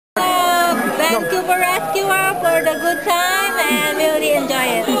Vancouver Rescuer for the good time and really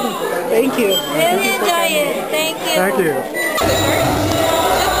enjoy it. Thank you. Really enjoy it. Thank you. Thank you.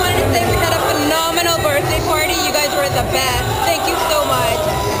 Just wanted to say we had a phenomenal birthday party. You guys were the best. Thank you so much.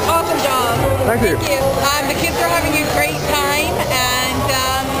 Awesome job. Thank you. The kids are having a great time and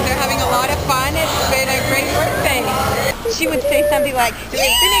they're having a lot of fun. It's been a great birthday. She would say something like, to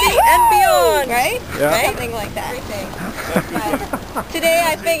infinity and beyond, right? Yeah. Right? Something like that. But today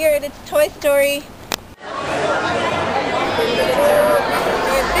I figured it's Toy Story. To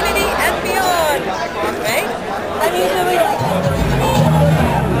infinity and beyond, right? I'm usually like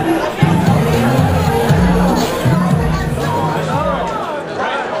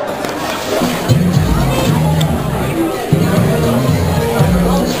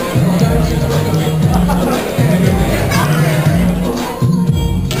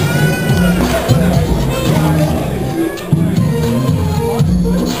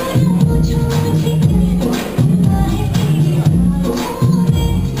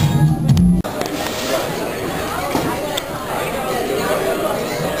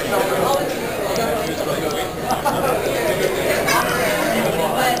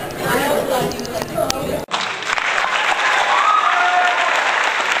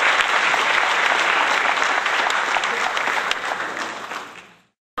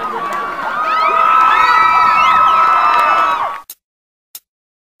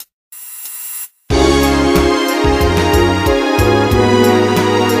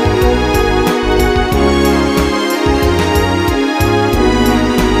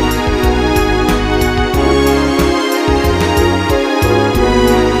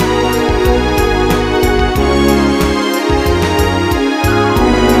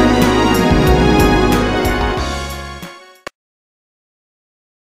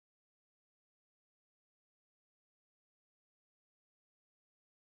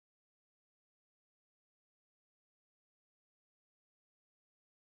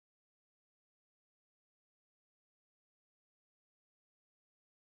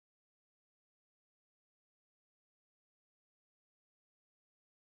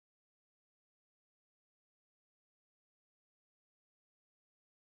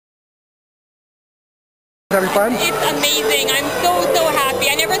Having fun? It's amazing. I'm so happy.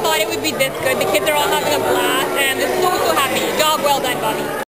 I never thought it would be this good. The kids are all having a blast and they're so happy. Job well done, Bobby.